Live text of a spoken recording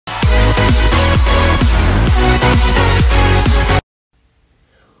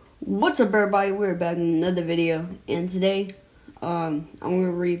What's up, everybody? We're back in another video, and today I'm going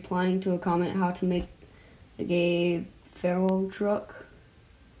to be replying to a comment how to make a Gabe Farrell truck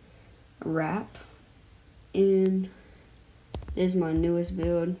wrap. And this is my newest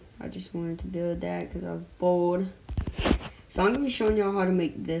build. I just wanted to build that because I was bored. So I'm going to be showing y'all how to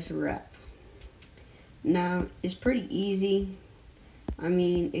make this wrap. Now, it's pretty easy. I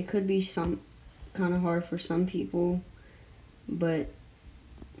mean, it could be some kind of hard for some people, but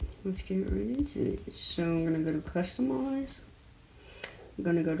let's get right into it. So I'm gonna go to customize. I'm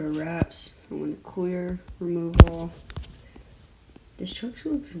gonna go to wraps. I'm gonna clear, remove all. This truck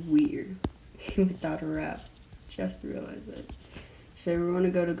looks weird without a wrap. Just realized that. So we're gonna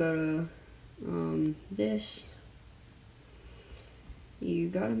go to this. You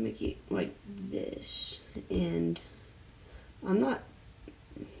gotta make it like this, and I'm not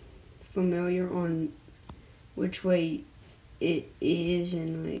familiar on which way it is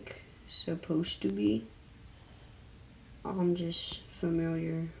and like supposed to be. I'm just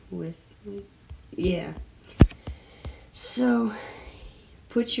familiar with, yeah. So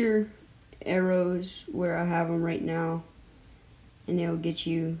put your arrows where I have them right now, and it'll get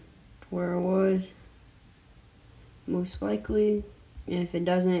you to where it was most likely. And if it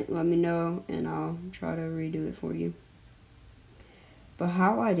doesn't, let me know and I'll try to redo it for you. But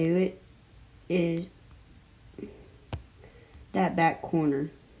how I do it is that back corner.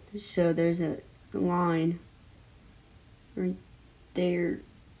 So there's a line right there.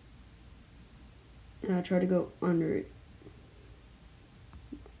 And I try to go under it.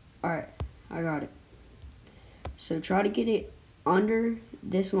 Alright, I got it. So try to get it under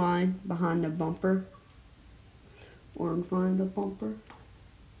this line behind the bumper or in front of the bumper,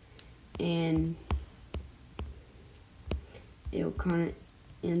 and it'll kind of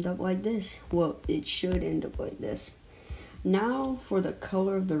end up like this. Well, it should end up like this. Now for the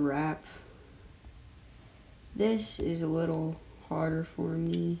color of the wrap. This is a little harder for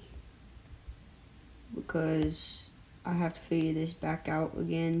me because I have to figure this back out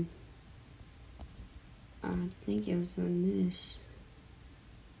again. I think it was on this.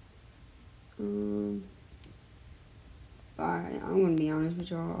 I'm gonna be honest with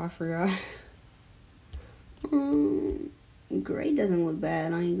y'all, I forgot. Gray doesn't look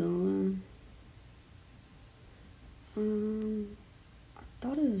bad, I ain't gonna lie. I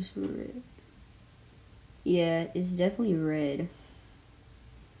thought it was red. Yeah, it's definitely red.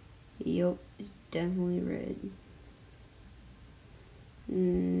 Yup, it's definitely red. It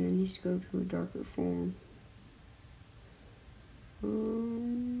needs to go to a darker form.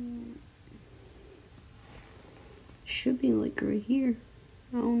 Should be like right here.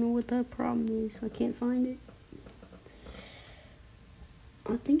 I don't know what that problem is. I can't find it.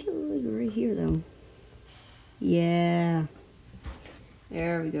 I think it was like right here though. Yeah.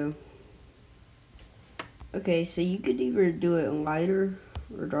 There we go. Okay, so you could either do it lighter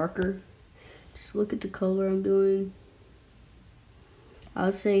or darker. Just look at the color I'm doing.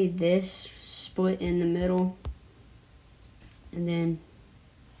 I'll say this split in the middle, and then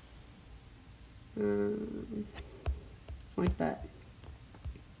like that.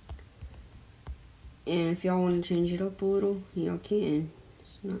 And if y'all want to change it up a little, y'all can.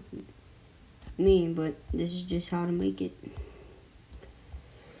 It's not me, but this is just how to make it.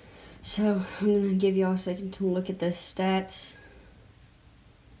 So I'm gonna give y'all a second to look at the stats,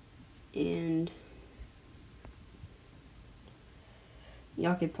 and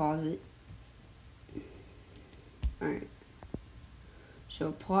y'all can pause it. Alright, so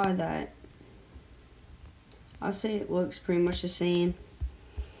apply that. I'll say it looks pretty much the same.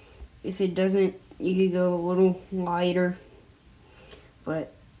 If it doesn't, you could go a little lighter,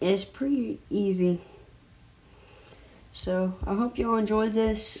 but it's pretty easy. So I hope y'all enjoyed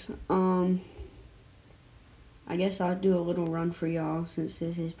this. I guess I'll do a little run for y'all since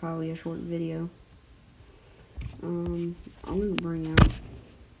this is probably a short video. I'm gonna bring out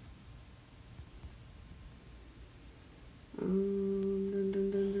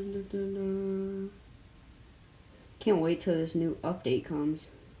can't wait till this new update comes.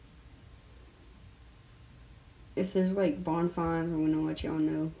 If there's like bonfires, I'm gonna let y'all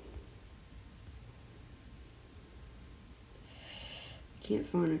know. Can't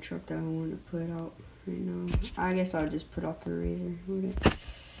find a truck that I want to put out right now. I guess I'll just put out the razor with it.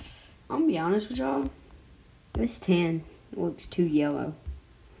 I'm gonna be honest with y'all. This tan looks too yellow.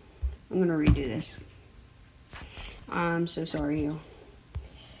 I'm gonna redo this. I'm so sorry, y'all.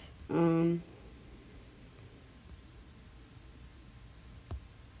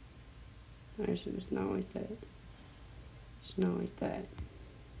 It's not like that. It's not like that. I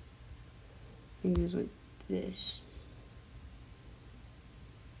think it was like this.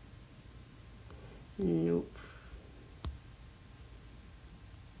 Nope.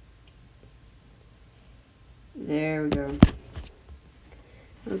 There we go.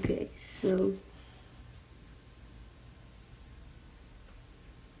 Okay, so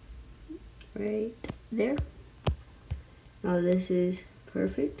right there. Now this is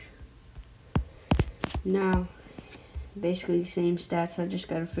perfect. Now, basically same stats. I just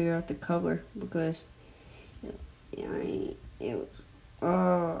gotta figure out the color because I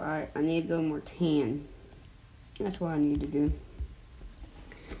need to go more tan. That's what I need to do.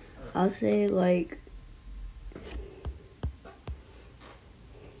 I'll say like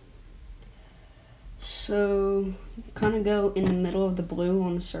so kind of go in the middle of the blue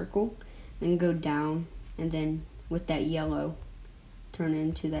on the circle, then go down, and then with that yellow turn it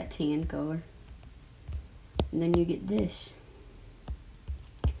into that tan color, and then you get this.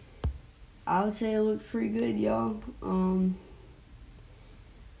 I would say it looks pretty good, y'all.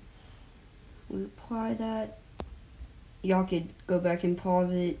 We apply that. Y'all could go back and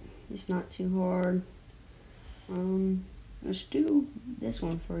pause it. It's not too hard. Let's do this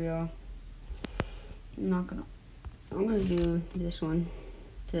one for y'all. I'm gonna do this one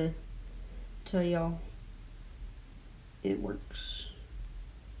to tell y'all it works.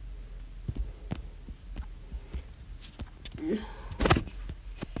 I'm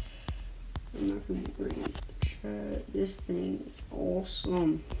not gonna bring it. This thing is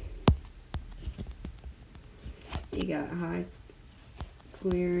awesome. You got high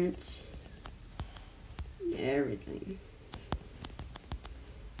clearance, everything.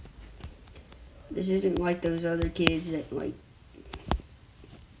 This isn't like those other kids that like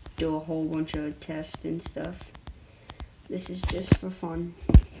do a whole bunch of tests and stuff. This is just for fun.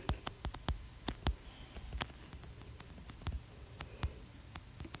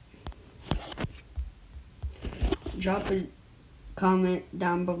 Drop a comment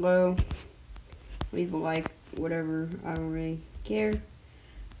down below. Leave a like, whatever. I don't really care.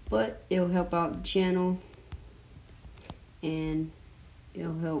 But it'll help out the channel. And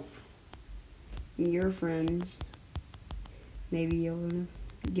it'll help your friends. Maybe you'll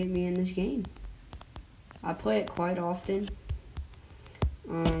get me in this game. I play it quite often.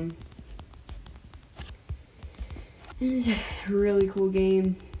 It's a really cool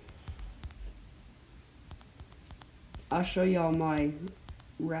game. I'll show y'all my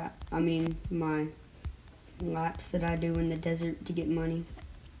my laps that I do in the desert to get money.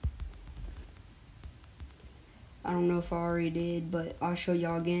 I don't know if I already did, but I'll show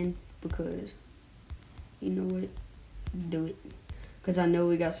y'all again because you know what? Do it. Because I know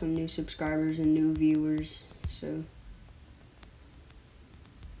we got some new subscribers and new viewers, so.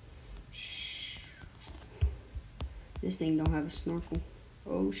 Shh. This thing don't have a snorkel.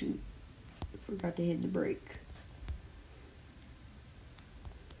 Oh shoot. I forgot to hit the brake.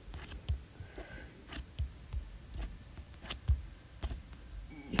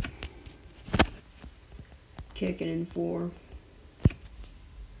 Kick it in 4.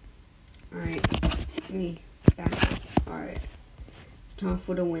 Alright, let me back up. Alright, time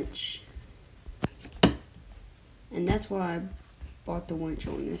for the winch. And that's why I bought the winch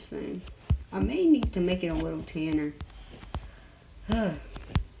on this thing. I may need to make it a little tanner.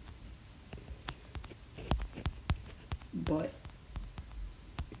 But,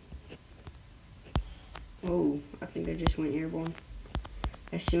 oh, I think I just went airborne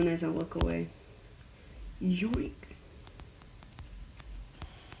as soon as I look away. Yoink.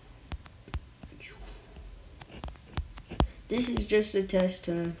 This is just a test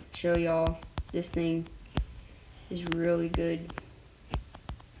to show y'all this thing is really good.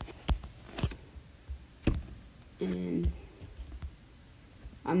 And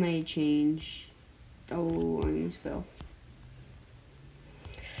I may change. Oh, I almost fell.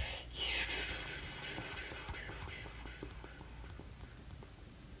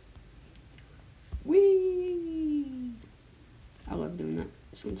 Whee! I love doing that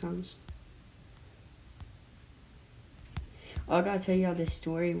sometimes. Oh, I gotta tell y'all this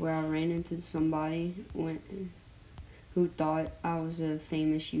story where I ran into somebody who thought I was a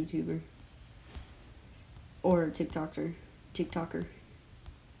famous YouTuber or a TikToker.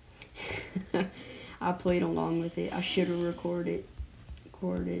 I played along with it. I should have recorded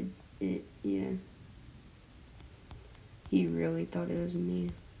it. Yeah. He really thought it was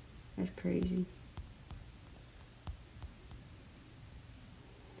me. That's crazy.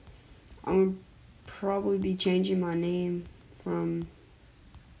 I'm gonna probably be changing my name from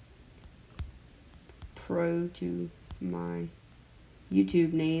Pro to my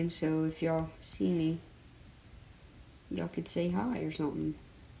YouTube name, so if y'all see me, y'all could say hi or something.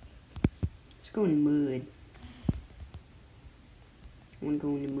 Let's go in the mud. I wanna go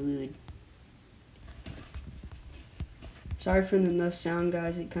in the mud. Sorry for the no sound,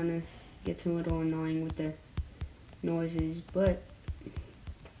 guys. It kind of gets a little annoying with the noises, but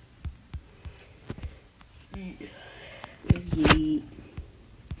let's get.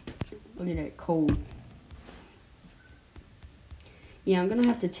 Look at that cold. Yeah, I'm gonna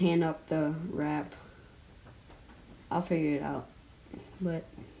have to tan up the wrap. I'll figure it out, but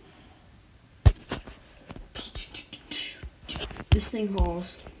this thing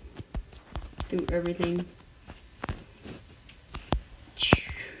hauls through everything.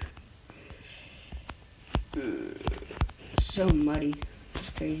 So muddy. It's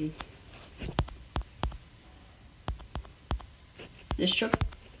crazy. This truck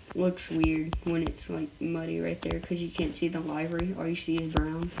looks weird when it's like muddy right there because you can't see the livery. All you see is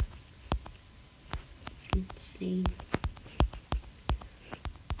brown. It's insane.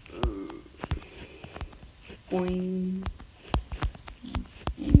 Boing.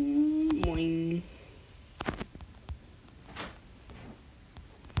 Boing.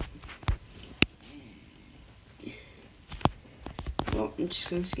 Well, I'm just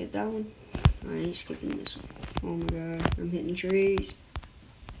gonna skip that one. I ain't skipping this one. Oh my god, I'm hitting trees.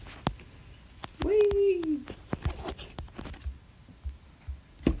 Whee!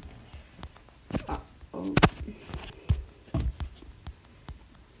 Oh.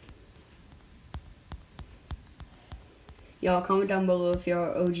 Y'all comment down below if y'all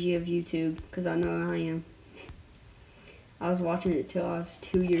are OG of YouTube, because I know I am. I was watching it till I was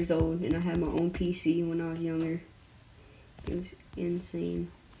 2 years old, and I had my own PC when I was younger. It was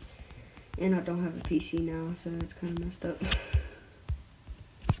insane. And I don't have a PC now, so that's kind of messed up.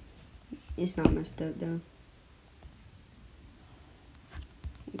 It's not messed up though.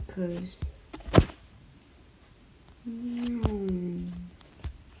 Because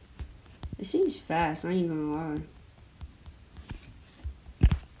it seems fast, I ain't gonna lie.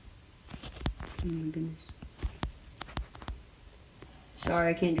 Oh my goodness. Sorry,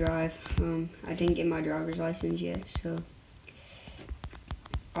 I can't drive. I didn't get my driver's license yet, so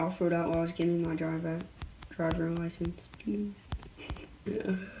I'll throw it out while I was getting my driver license.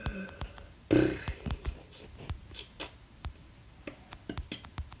 Yeah. I'm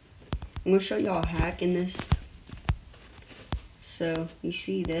gonna show y'all a hack in this. So you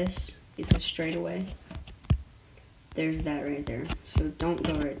see this, it's a straightaway. There's that right there. So don't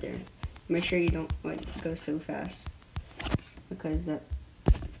go right there. Make sure you don't like go so fast, because that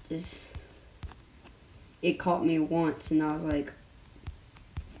just, it caught me once and I was like,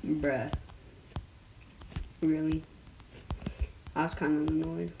 bruh, really? I was kind of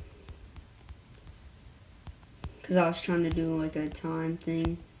annoyed because I was trying to do like a time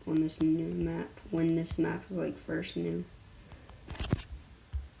thing on this new map when this map was like first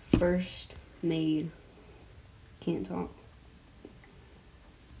made. Can't talk.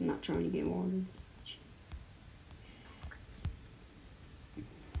 I'm not trying to get water,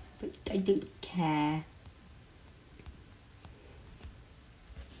 but I don't care.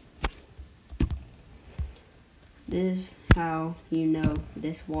 This is how you know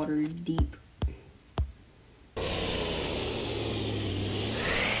this water is deep.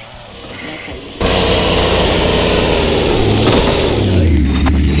 That's how you know.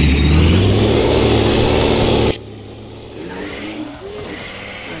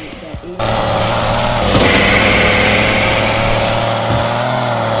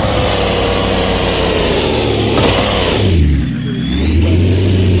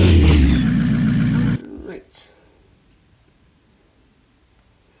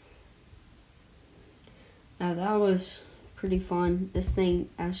 Now that was pretty fun. This thing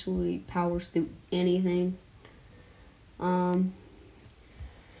actually powers through anything.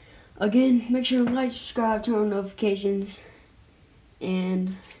 Again, make sure to like, subscribe, turn on notifications,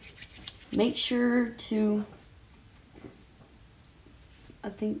 and make sure to, I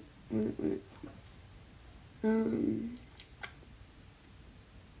think,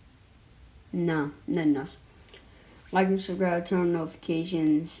 no, nothing else. Like and subscribe, turn on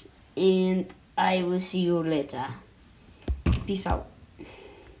notifications, and I will see you later. Peace out.